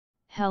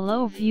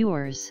Hello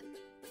viewers,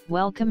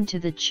 welcome to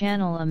the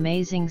channel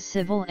Amazing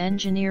Civil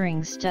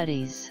Engineering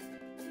Studies.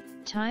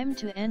 Time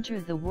to enter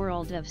the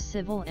world of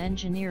civil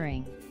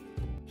engineering.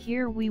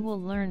 Here we will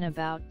learn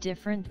about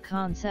different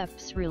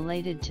concepts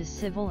related to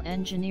civil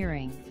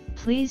engineering.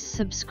 Please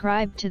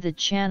subscribe to the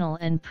channel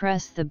and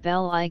press the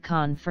bell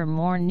icon for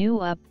more new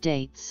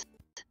updates.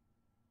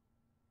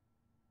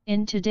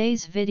 In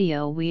today's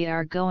video we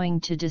are going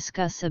to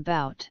discuss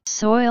about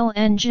soil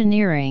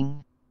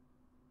engineering,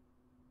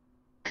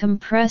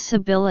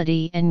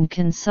 compressibility and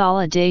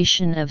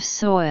consolidation of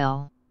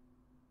soil.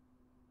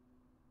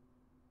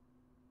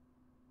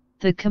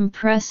 The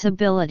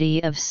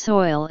compressibility of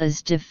soil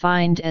is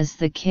defined as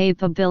the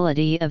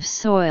capability of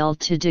soil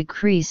to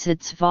decrease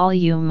its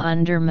volume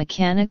under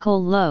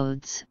mechanical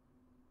loads,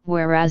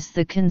 whereas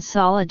the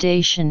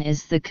consolidation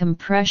is the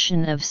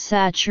compression of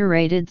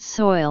saturated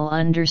soil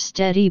under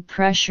steady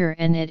pressure,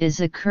 and it is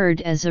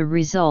occurred as a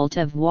result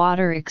of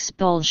water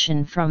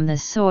expulsion from the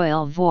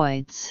soil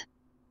voids.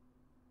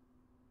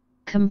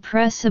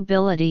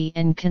 Compressibility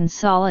and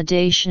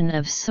consolidation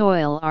of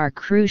soil are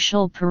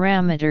crucial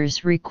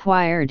parameters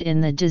required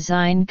in the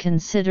design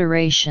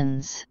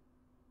considerations.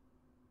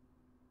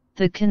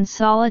 The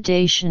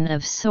consolidation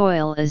of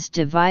soil is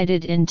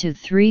divided into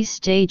three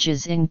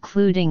stages,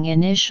 including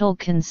initial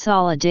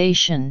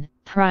consolidation,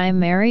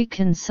 primary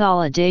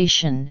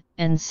consolidation,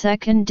 and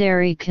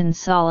secondary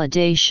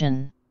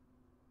consolidation.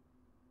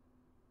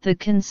 The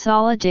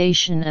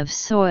consolidation of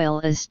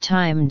soil is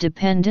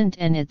time-dependent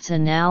and its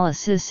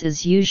analysis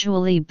is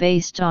usually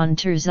based on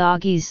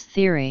Terzaghis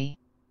theory.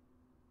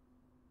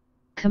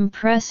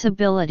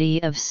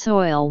 Compressibility of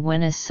soil: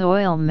 when a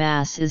soil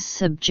mass is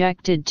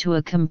subjected to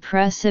a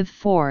compressive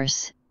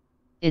force,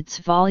 its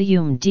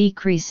volume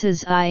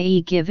decreases,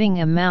 i.e. giving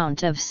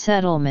amount of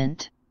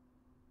settlement.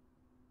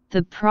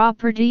 The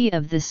property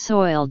of the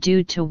soil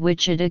due to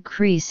which a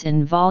decrease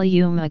in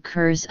volume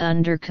occurs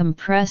under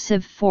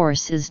compressive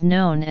force is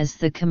known as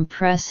the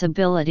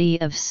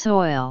compressibility of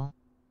soil.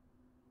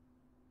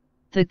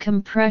 The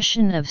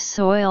compression of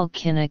soil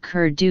can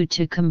occur due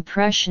to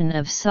compression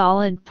of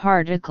solid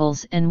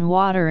particles and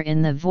water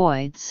in the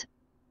voids,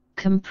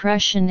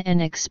 compression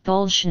and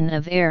expulsion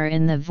of air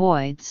in the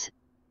voids,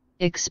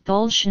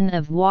 expulsion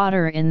of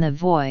water in the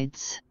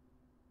voids.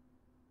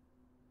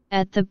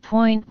 At the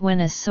point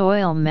when a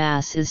soil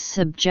mass is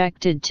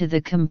subjected to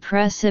the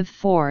compressive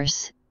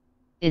force,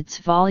 its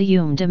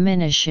volume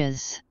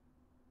diminishes.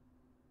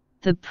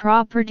 The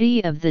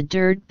property of the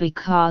dirt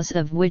because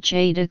of which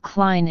a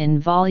decline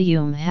in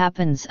volume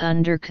happens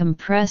under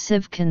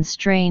compressive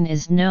constraint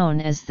is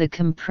known as the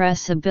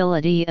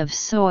compressibility of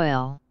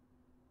soil.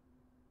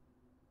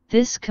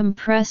 This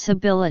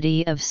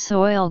compressibility of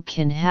soil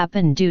can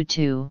happen due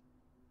to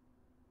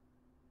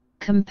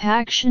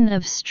compaction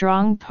of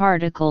strong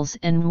particles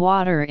and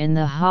water in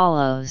the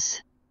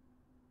hollows,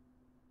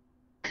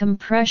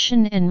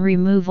 compression and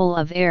removal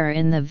of air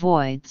in the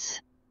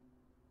voids,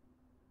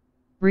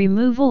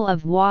 removal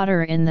of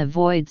water in the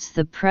voids.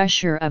 The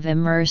pressure of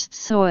immersed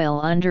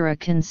soil under a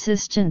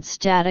consistent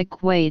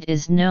static weight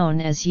is known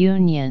as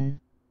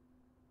union.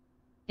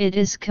 It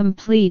is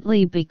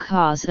completely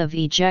because of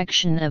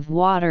ejection of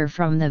water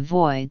from the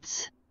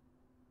voids.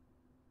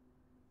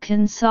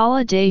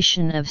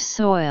 Consolidation of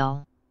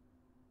soil.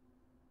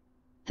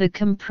 The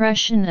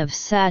compression of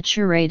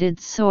saturated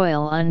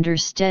soil under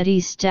steady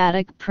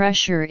static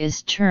pressure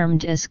is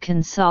termed as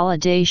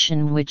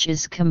consolidation, which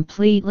is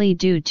completely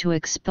due to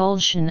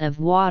expulsion of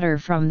water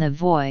from the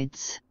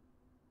voids.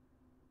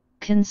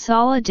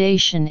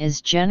 Consolidation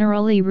is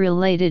generally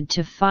related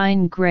to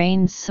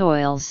fine-grained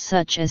soils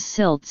such as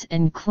silts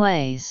and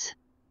clays.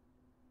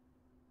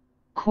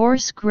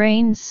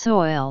 Coarse-grained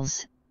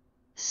soils,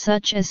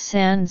 such as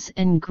sands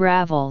and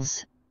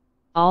gravels,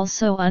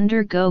 also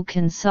undergo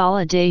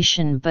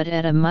consolidation, but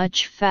at a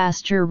much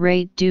faster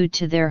rate due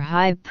to their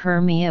high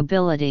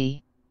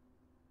permeability.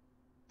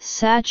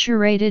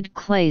 Saturated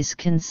clays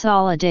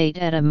consolidate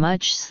at a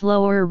much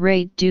slower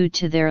rate due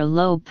to their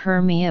low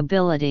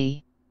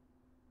permeability.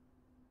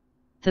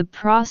 The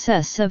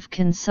process of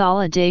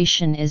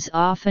consolidation is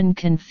often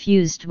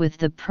confused with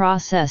the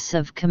process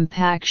of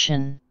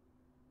compaction.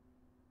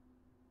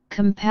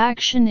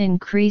 Compaction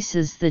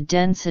increases the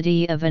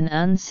density of an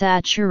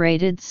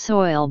unsaturated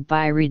soil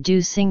by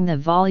reducing the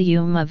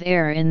volume of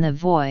air in the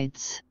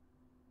voids.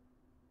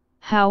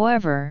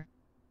 However,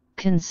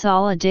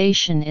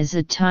 consolidation is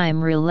a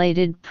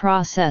time-related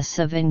process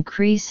of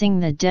increasing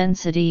the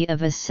density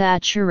of a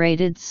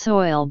saturated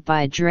soil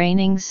by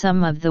draining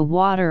some of the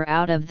water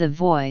out of the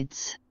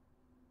voids.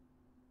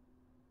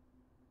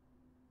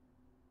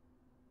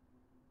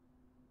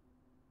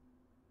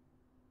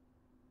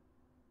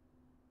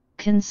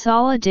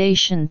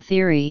 Consolidation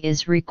theory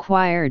is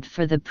required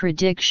for the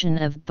prediction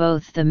of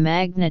both the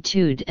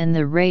magnitude and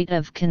the rate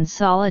of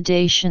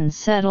consolidation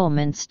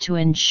settlements to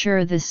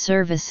ensure the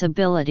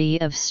serviceability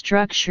of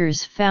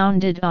structures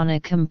founded on a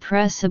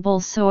compressible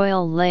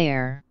soil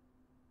layer.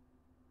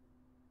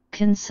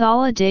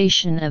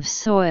 Consolidation of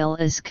soil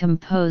is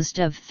composed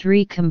of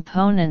three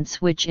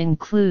components, which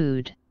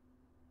include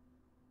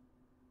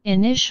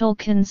Initial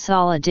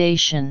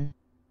consolidation,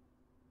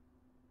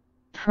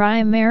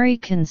 primary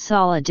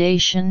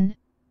consolidation,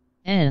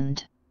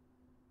 and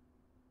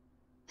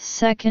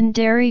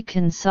secondary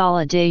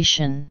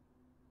consolidation.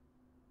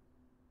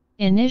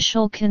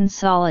 Initial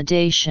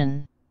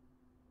consolidation.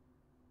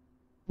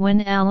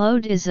 When alloy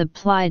is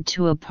applied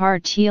to a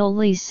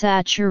partially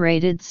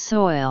saturated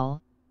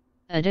soil,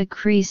 a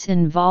decrease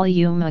in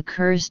volume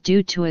occurs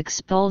due to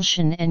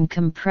expulsion and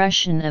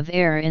compression of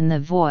air in the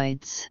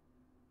voids.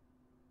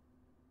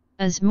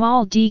 A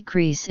small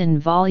decrease in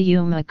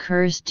volume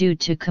occurs due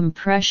to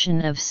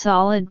compression of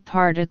solid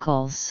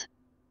particles.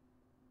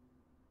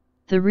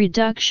 The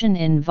reduction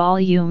in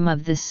volume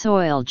of the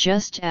soil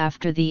just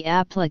after the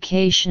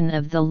application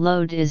of the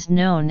load is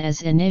known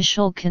as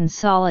initial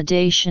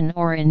consolidation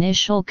or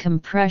initial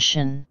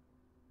compression.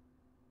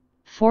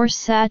 For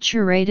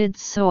saturated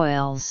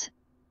soils,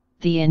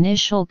 the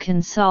initial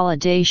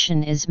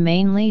consolidation is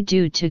mainly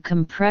due to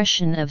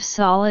compression of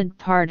solid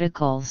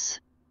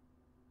particles.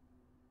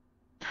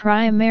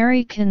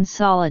 Primary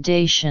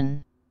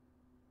consolidation.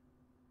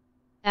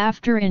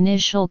 After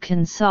initial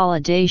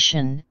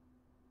consolidation,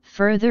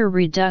 further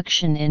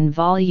reduction in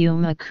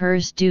volume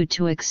occurs due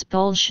to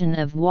expulsion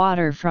of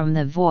water from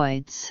the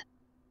voids.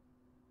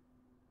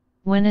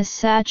 When a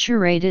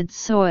saturated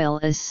soil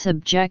is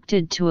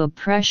subjected to a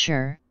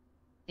pressure,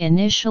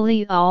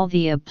 initially all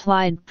the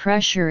applied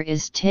pressure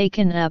is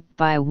taken up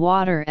by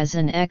water as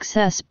an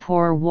excess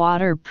pore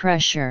water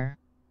pressure.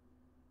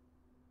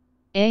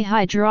 A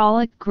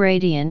hydraulic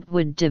gradient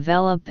would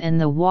develop and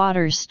the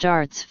water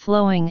starts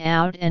flowing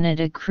out and a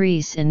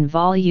decrease in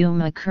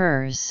volume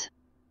occurs.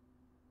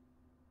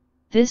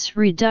 This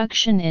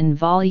reduction in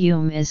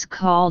volume is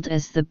called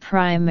as the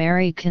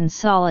primary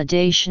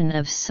consolidation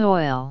of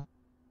soil.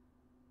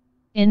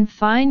 In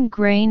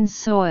fine-grained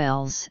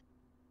soils,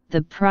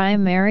 the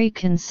primary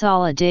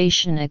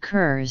consolidation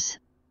occurs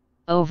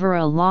over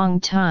a long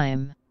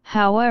time.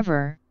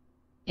 However,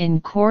 in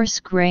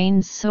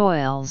coarse-grained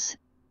soils,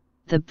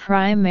 the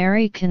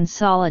primary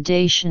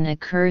consolidation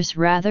occurs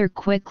rather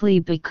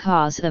quickly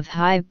because of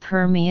high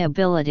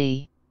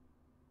permeability.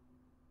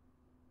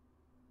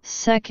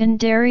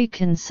 Secondary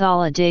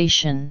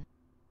consolidation.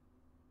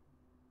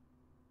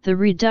 The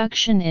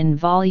reduction in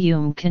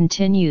volume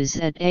continues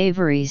at a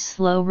very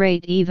slow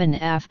rate even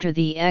after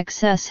the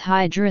excess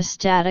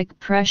hydrostatic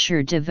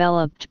pressure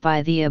developed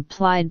by the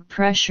applied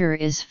pressure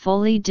is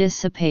fully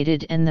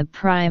dissipated and the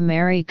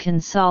primary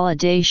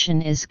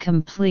consolidation is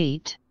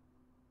complete.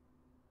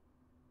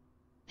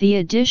 The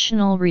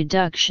additional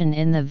reduction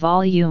in the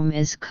volume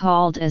is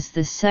called as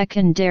the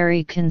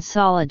secondary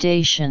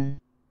consolidation.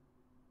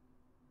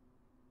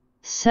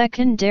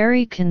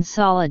 Secondary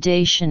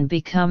consolidation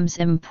becomes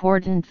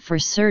important for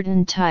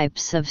certain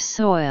types of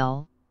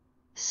soil,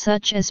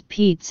 such as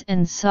peats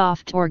and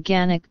soft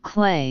organic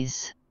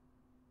clays.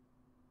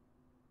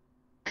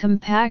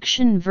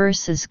 Compaction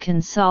versus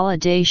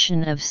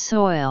consolidation of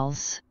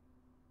soils.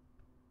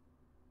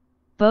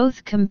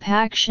 Both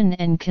compaction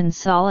and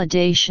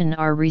consolidation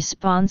are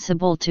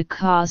responsible to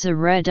cause a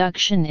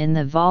reduction in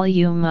the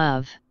volume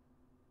of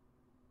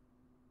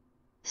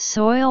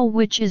soil,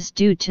 which is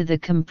due to the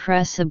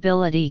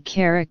compressibility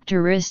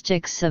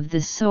characteristics of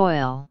the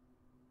soil.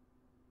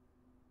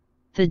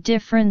 The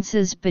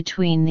differences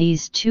between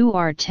these two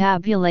are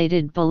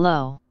tabulated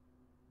below.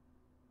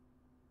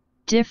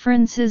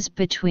 Differences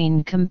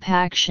between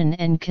compaction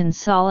and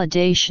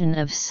consolidation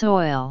of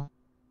soil.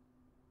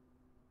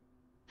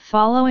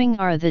 Following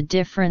are the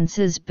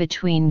differences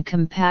between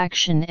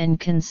compaction and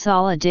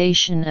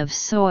consolidation of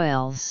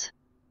soils.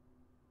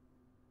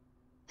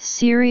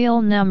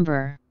 Serial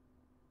number.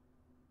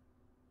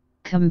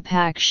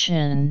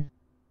 Compaction,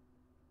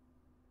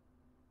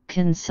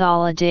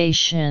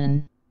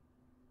 consolidation.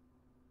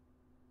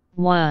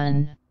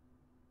 1.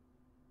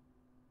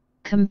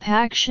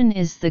 Compaction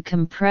is the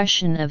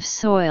compression of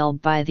soil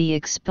by the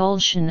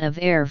expulsion of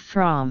air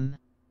from.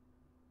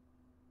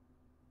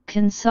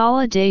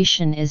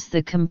 Consolidation is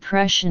the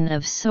compression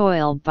of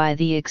soil by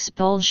the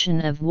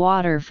expulsion of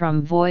water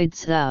from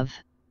voids of.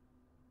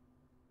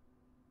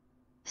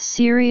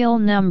 Serial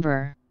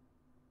number.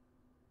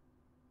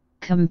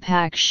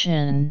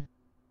 Compaction,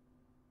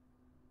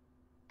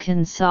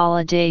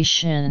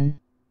 consolidation.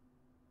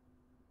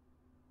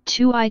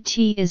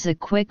 2IT is a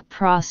quick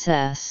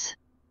process.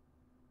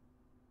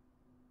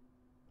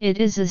 It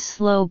is a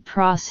slow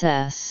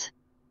process.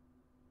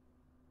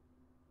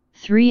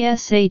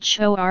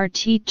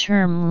 3SHORT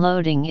term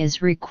loading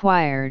is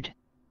required.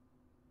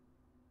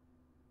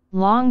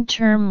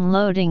 Long-term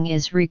loading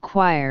is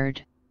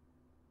required.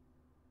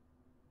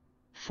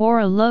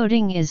 4.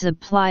 Loading is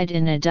applied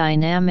in a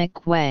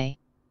dynamic way.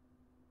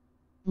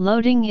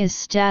 Loading is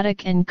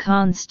static and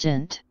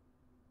constant.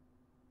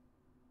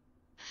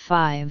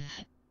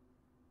 5.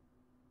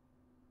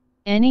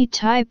 Any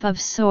type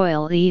of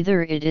soil,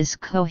 either it is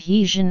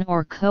cohesion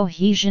or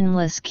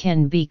cohesionless,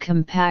 can be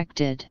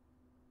compacted.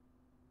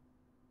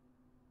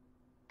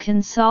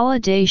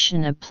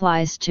 Consolidation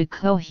applies to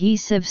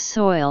cohesive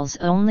soils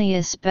only,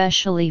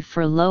 especially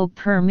for low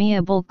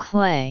permeable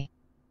clay.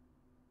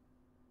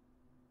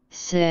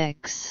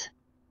 6.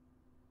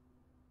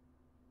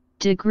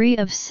 Degree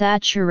of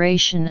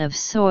saturation of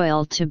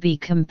soil to be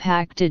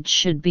compacted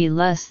should be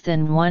less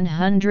than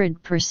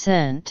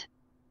 100%.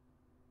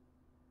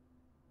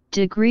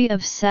 Degree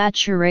of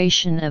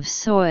saturation of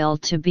soil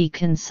to be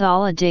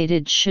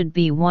consolidated should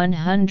be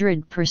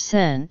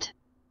 100%.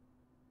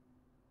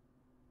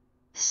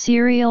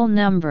 Serial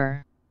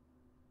number.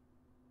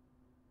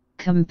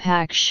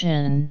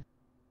 Compaction.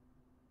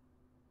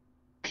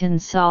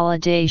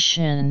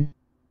 Consolidation.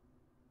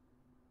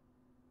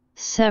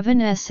 7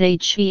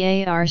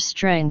 SHEAR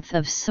strength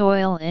of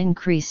soil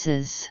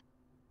increases.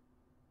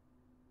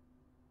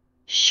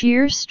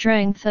 Shear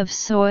strength of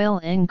soil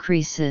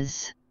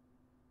increases.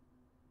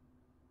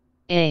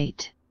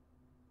 8.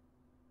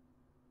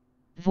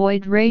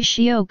 Void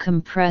ratio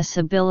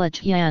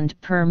compressibility and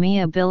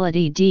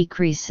permeability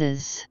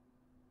decreases.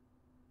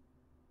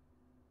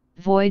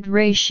 Void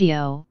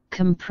ratio,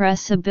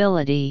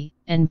 compressibility,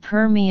 and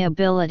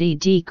permeability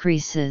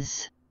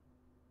decreases.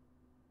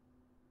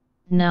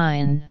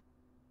 9.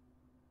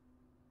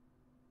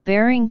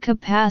 Bearing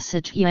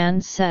capacity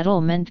and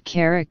settlement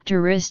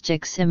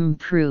characteristics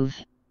improve.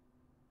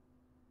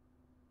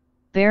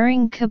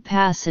 Bearing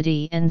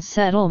capacity and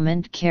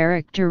settlement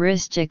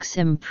characteristics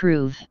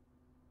improve.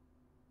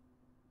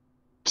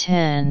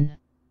 10.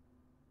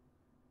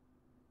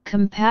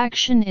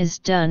 Compaction is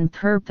done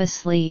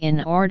purposely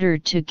in order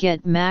to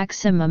get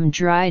maximum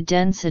dry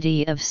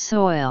density of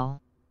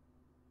soil.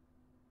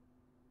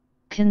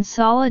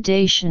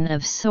 Consolidation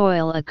of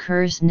soil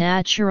occurs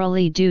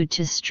naturally due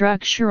to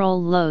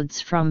structural loads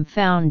from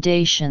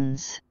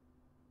foundations.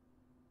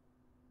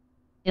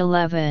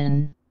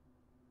 11.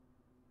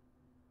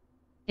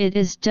 It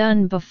is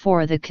done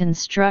before the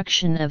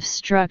construction of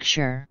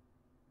structure.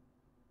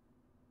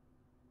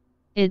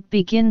 It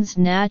begins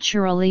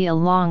naturally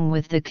along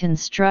with the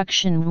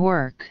construction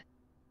work.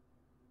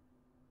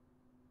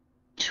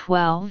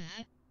 12.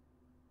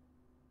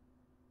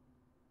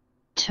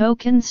 To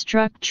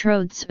construct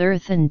roads,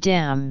 earthen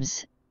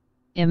dams,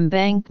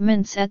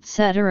 embankments,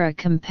 etc.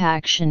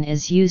 Compaction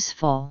is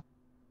useful.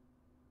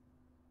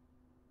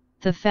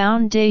 The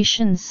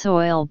foundation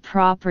soil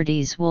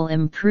properties will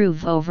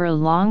improve over a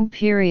long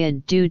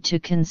period due to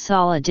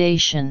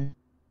consolidation.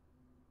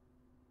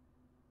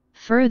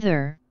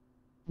 Further,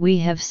 we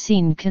have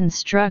seen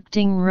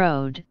constructing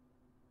road,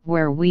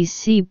 where we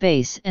see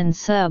base and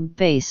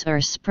sub-base are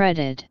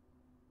spreaded.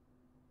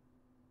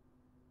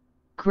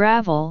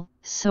 Gravel,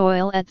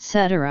 soil,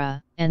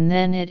 etc., and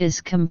then it is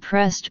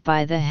compressed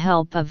by the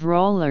help of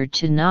roller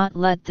to not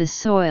let the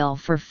soil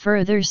for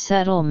further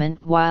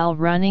settlement while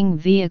running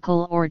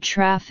vehicle or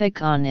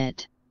traffic on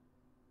it.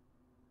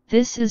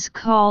 This is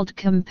called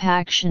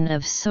compaction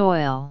of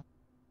soil.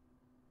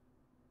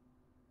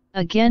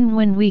 Again,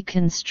 when we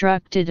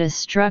constructed a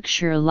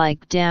structure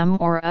like dam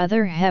or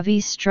other heavy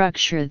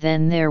structure,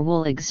 then there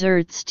will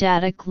exert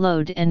static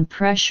load and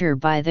pressure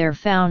by their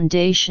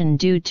foundation,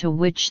 due to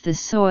which the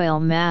soil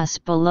mass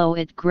below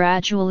it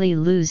gradually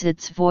lose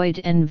its void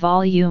and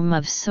volume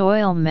of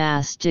soil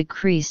mass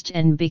decreased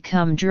and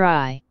become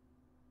dry.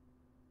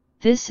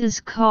 This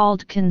is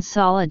called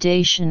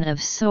consolidation of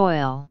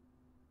soil.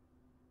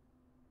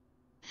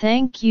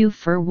 Thank you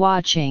for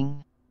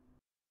watching.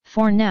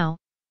 For now,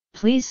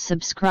 please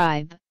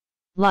subscribe,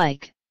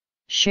 like,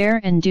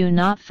 share and do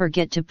not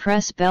forget to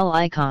press bell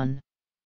icon.